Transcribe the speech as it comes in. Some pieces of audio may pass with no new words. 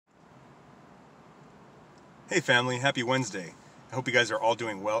Hey family, happy Wednesday. I hope you guys are all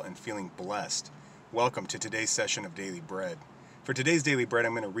doing well and feeling blessed. Welcome to today's session of Daily Bread. For today's Daily Bread,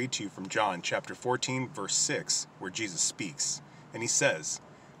 I'm going to read to you from John chapter 14, verse 6, where Jesus speaks. And he says,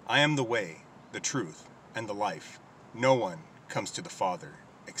 I am the way, the truth, and the life. No one comes to the Father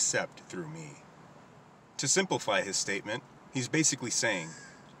except through me. To simplify his statement, he's basically saying,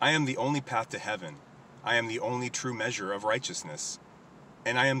 I am the only path to heaven. I am the only true measure of righteousness.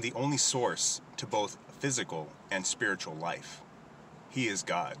 And I am the only source to both physical and spiritual life. He is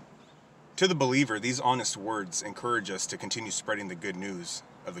God. To the believer, these honest words encourage us to continue spreading the good news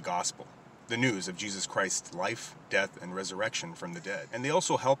of the gospel, the news of Jesus Christ's life, death, and resurrection from the dead. And they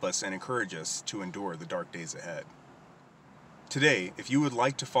also help us and encourage us to endure the dark days ahead. Today, if you would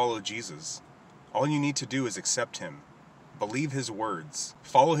like to follow Jesus, all you need to do is accept him, believe his words,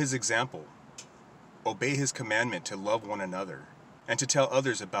 follow his example, obey his commandment to love one another, and to tell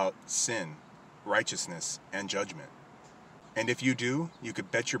others about sin, righteousness, and judgment. And if you do, you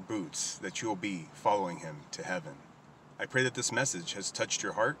could bet your boots that you will be following him to heaven. I pray that this message has touched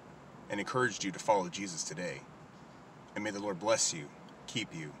your heart and encouraged you to follow Jesus today. And may the Lord bless you,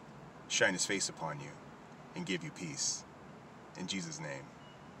 keep you, shine his face upon you, and give you peace. In Jesus' name.